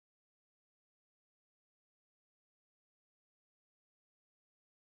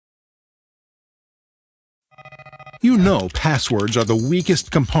You know passwords are the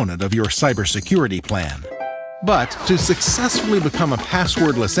weakest component of your cybersecurity plan. But to successfully become a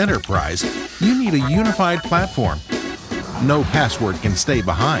passwordless enterprise, you need a unified platform. No password can stay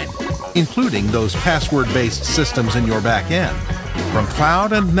behind, including those password-based systems in your back end. From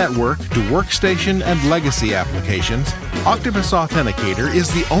cloud and network to workstation and legacy applications, Octopus Authenticator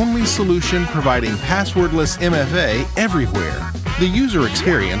is the only solution providing passwordless MFA everywhere. The user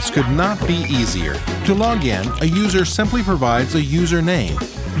experience could not be easier. To log in, a user simply provides a username.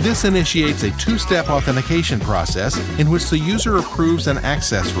 This initiates a two-step authentication process in which the user approves an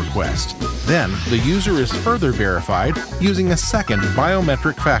access request. Then, the user is further verified using a second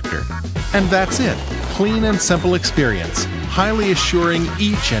biometric factor. And that's it. Clean and simple experience, highly assuring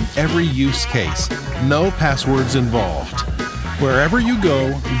each and every use case. No passwords involved. Wherever you go,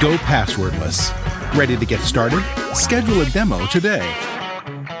 go passwordless. Ready to get started? Schedule a demo today.